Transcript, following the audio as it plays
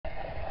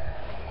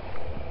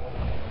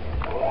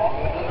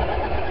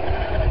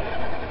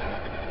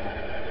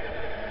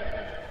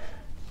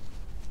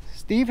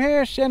Steve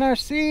here,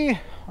 NRC.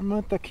 I'm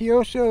at the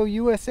Kyosho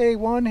USA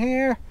 1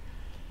 here.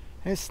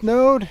 It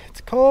snowed,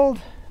 it's cold,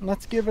 and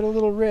let's give it a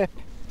little rip.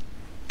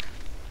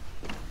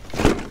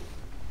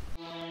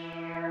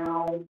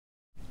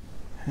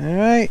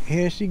 Alright,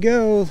 here she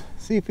goes.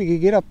 See if we can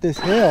get up this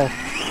hill.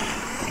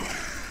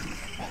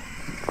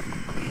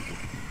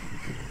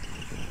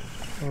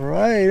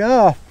 Right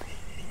up.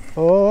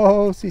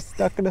 Oh, she's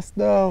stuck in the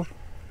snow.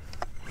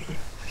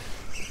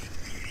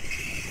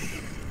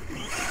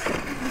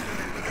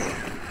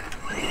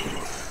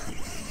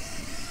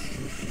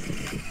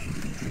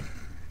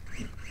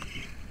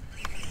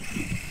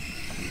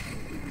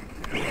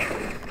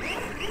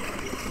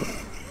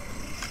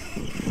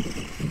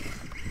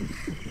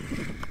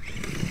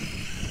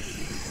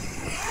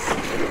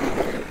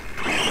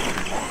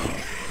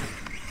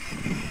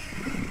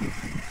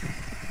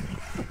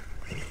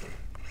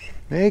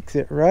 Makes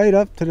it right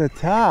up to the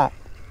top.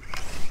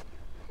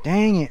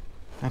 Dang it.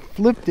 I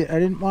flipped it. I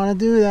didn't want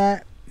to do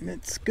that.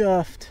 It's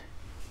scuffed.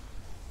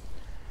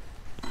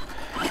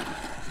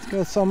 Let's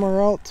go somewhere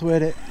else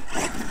with it.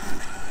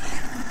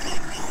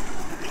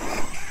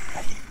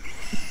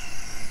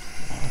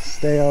 I'll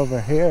stay over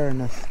here in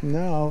the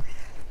snow.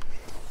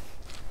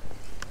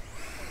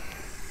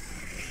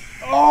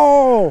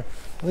 Oh!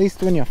 At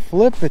least when you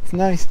flip, it's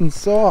nice and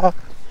soft.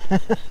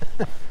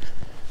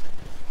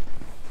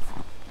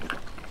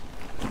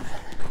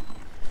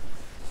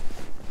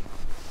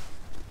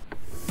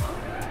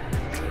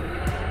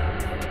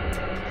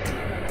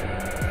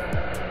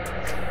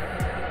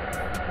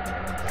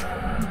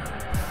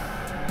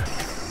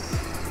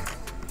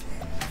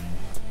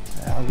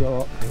 I'll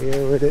go up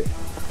here with it.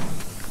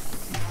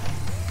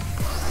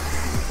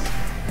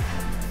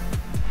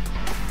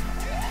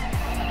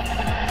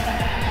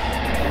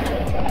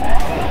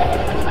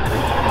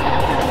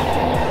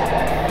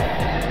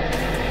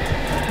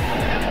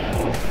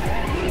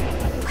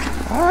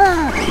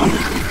 Ah!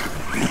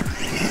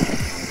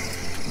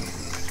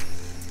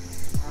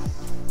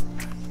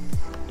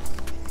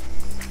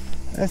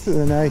 This is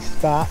a nice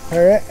spot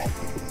for it.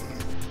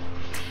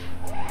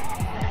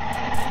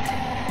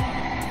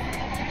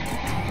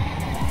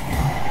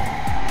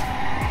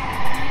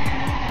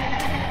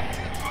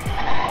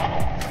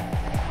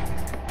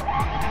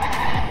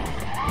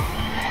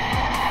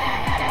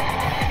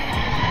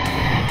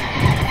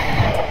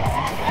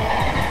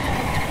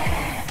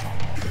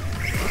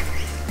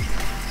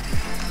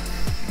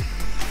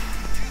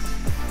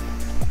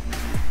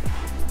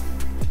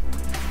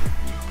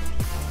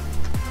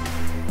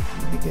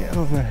 Get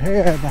over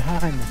here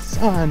behind the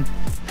sun.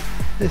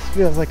 This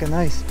feels like a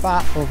nice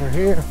spot over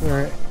here for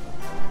it.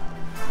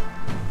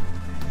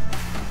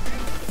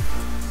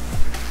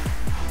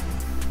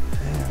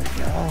 There we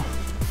go.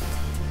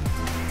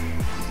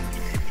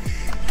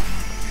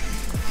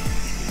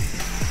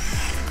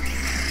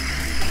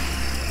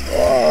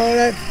 Oh,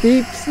 that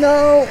deep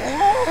snow.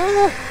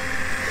 Oh.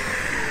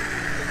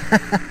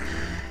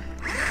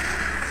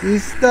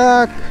 She's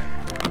stuck.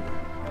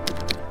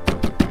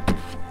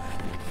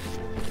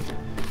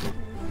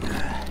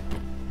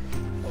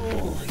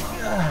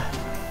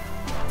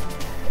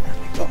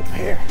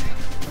 Here.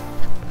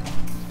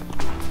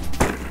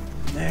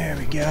 There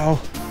we go.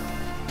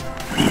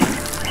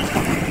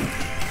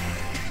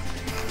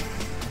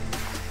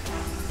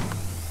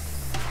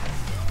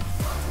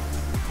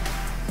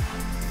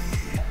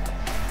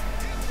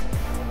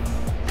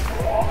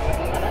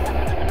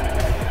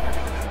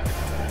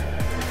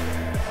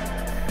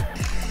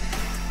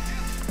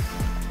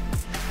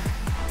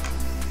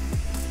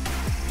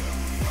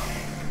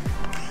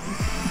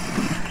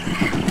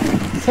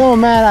 So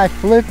mad I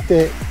flipped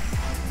it.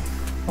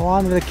 I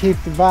wanted to keep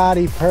the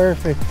body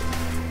perfect.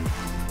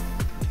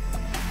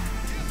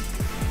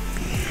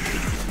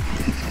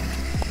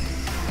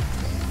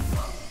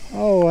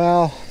 Oh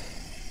well,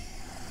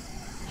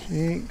 she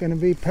ain't gonna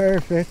be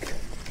perfect.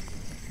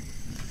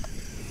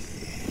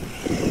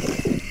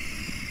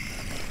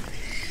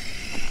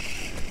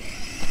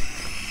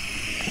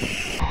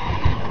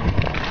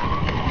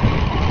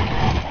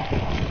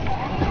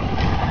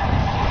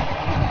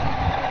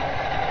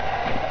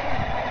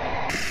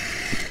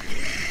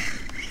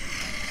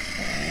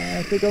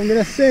 I think I'm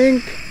gonna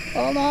sink.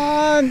 Hold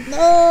on.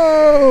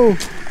 No!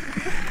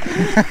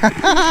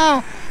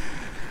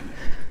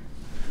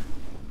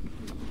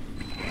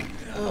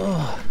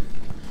 Oh.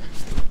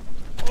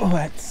 Oh,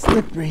 that's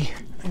slippery.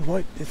 Let me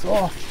wipe this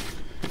off.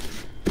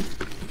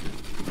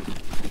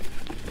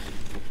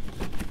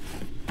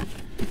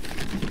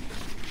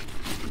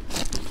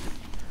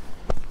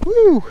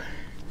 Woo!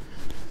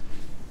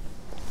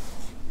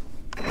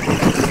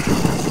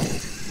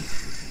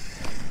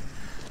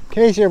 In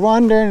case you're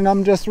wondering,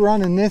 I'm just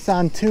running this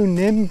on 2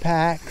 NIM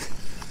packs.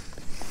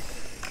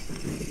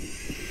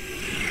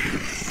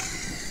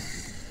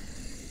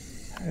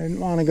 I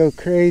didn't want to go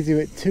crazy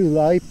with 2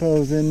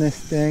 lipos in this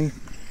thing.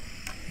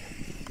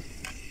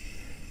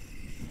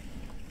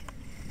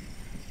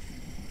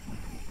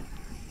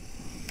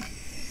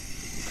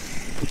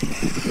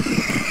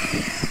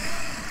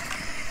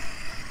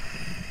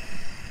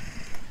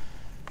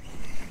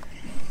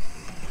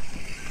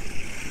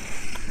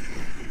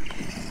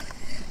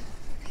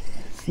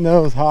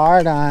 snow's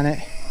hard on it.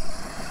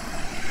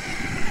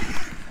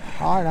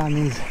 Hard on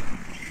these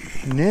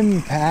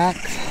NIM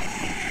packs.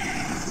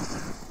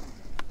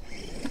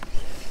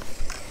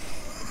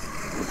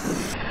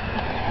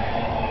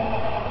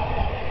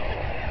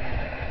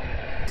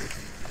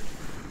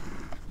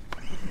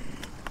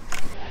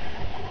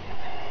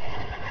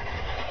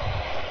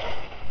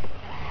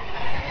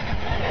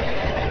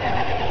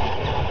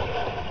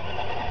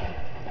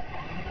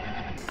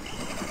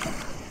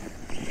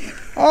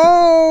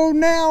 Oh,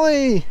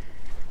 Nelly!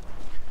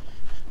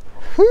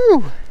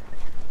 Whew!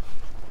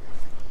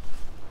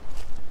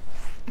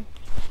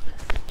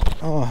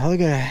 Oh, look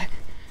at that.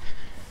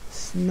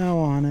 Snow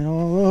on it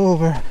all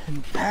over.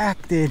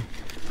 Impacted.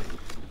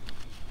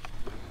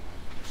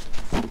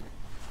 Let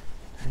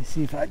me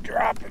see if I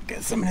drop it,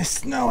 get some of this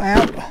snow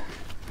out.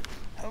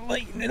 I'll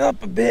lighten it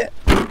up a bit.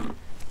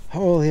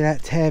 Holy,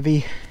 that's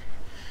heavy.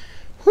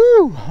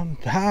 Whew! I'm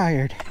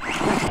tired.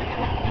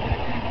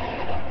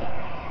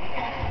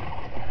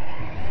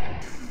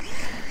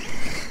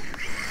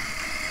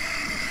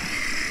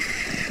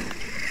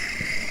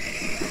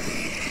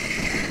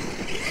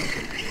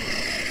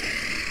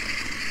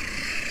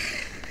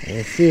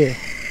 You see it.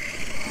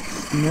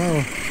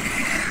 Snow.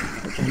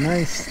 It's a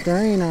nice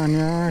strain on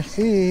your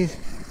RCs.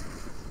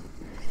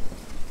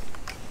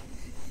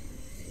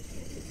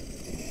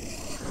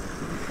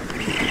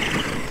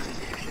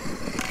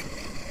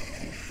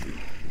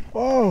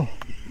 Whoa.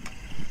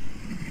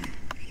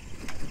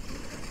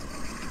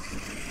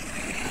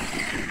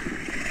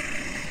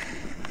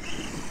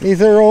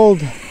 These are old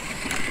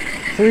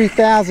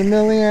 3000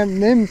 milliamp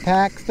NIM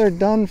packs. They're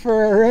done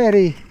for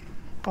already.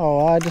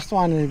 Oh, I just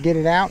wanted to get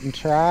it out and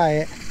try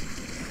it.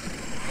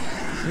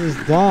 She's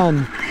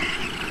done.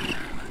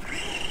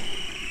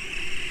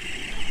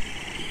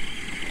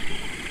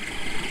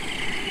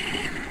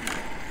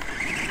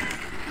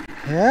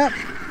 Yep.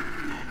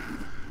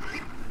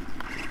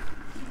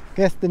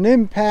 Guess the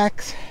NIM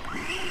packs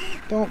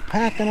don't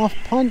pack enough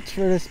punch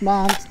for this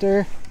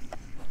monster.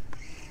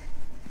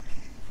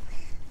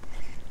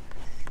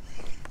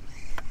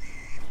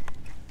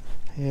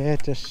 Yeah,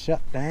 it just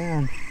shut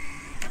down.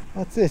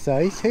 What's this,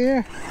 ice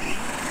here?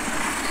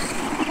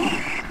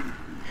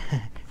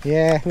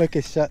 Yeah, look,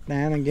 it's shut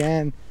down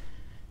again.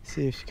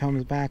 See if she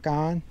comes back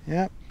on.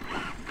 Yep.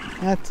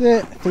 That's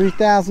it.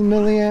 3000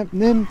 milliamp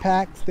NIM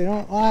packs. They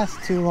don't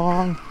last too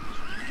long.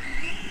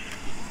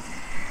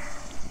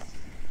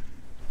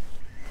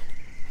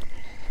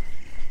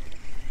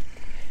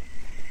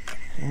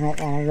 I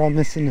don't want to run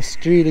this in the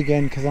street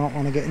again because I don't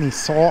want to get any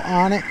salt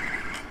on it.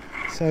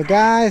 So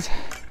guys,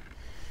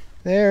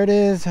 there it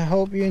is. I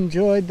hope you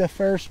enjoyed the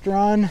first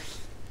run.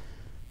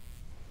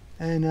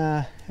 And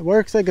it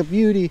works like a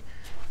beauty.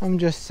 I'm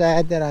just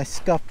sad that I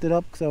scuffed it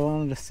up because I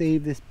wanted to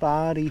save this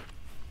body.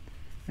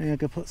 Maybe I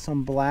could put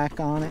some black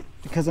on it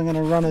because I'm going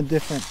to run a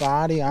different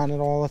body on it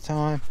all the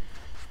time.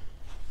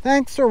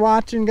 Thanks for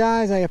watching,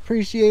 guys. I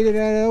appreciate it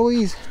as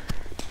always.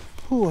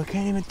 Ooh, I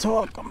can't even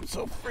talk. I'm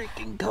so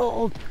freaking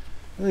cold.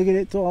 Look at it,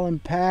 it's all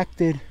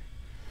impacted.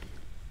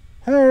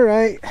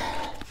 Alright.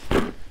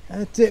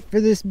 That's it for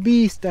this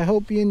beast. I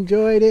hope you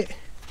enjoyed it.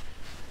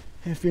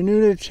 If you're new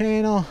to the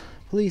channel,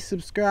 please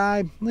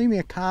subscribe. Leave me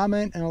a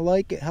comment and a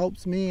like. It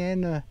helps me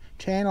and the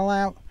channel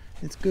out.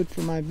 It's good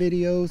for my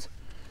videos.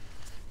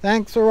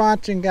 Thanks for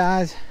watching,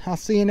 guys. I'll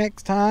see you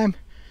next time.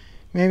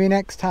 Maybe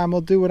next time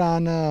we'll do it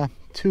on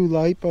 2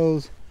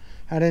 lipos.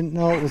 I didn't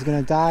know it was going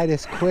to die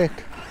this quick.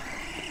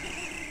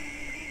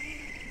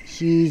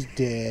 She's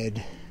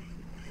dead.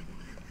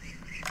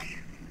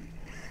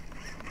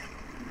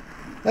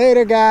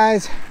 Later,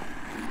 guys.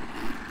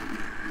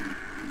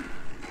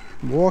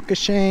 Walk of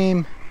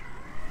shame.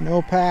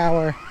 No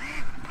power.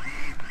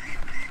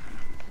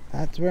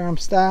 That's where I'm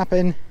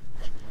stopping.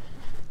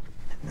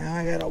 Now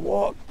I gotta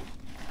walk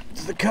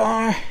to the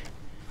car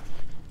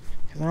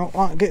because I don't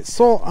want to get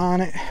salt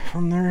on it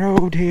from the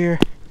road here.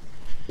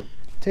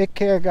 Take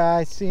care,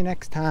 guys. See you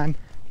next time.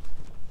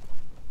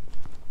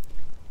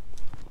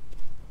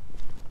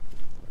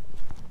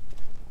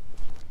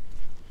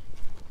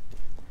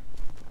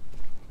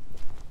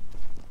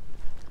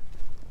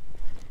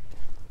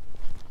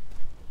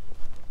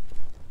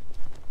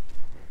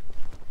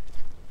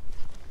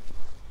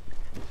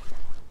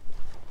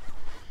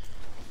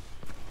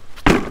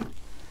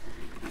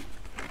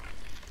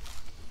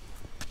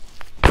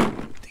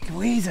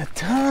 Weighs a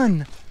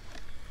ton.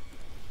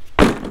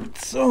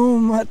 So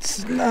much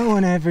snow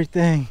and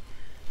everything.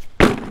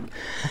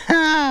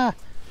 I'm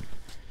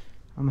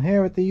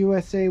here with the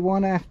USA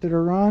 1 after the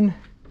run.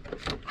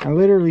 I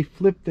literally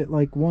flipped it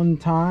like 1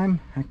 time.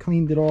 I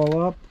cleaned it all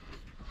up.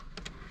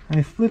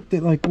 I flipped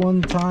it like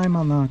 1 time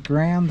on the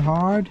ground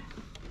hard.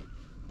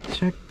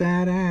 Check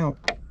that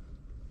out.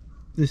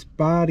 This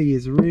body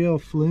is real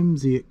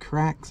flimsy. It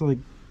cracks like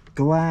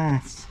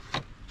glass.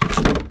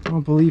 I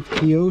don't believe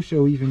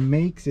Kyosho even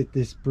makes it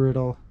this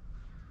brittle.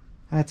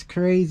 That's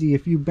crazy.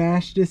 If you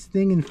bashed this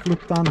thing and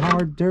flipped on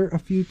hard dirt a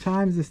few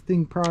times, this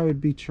thing probably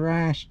would be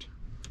trashed.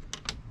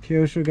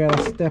 Kyosho got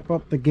to step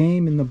up the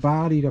game in the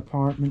body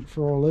department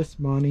for all this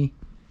money.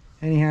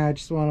 anyhow, I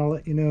just want to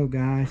let you know,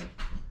 guys,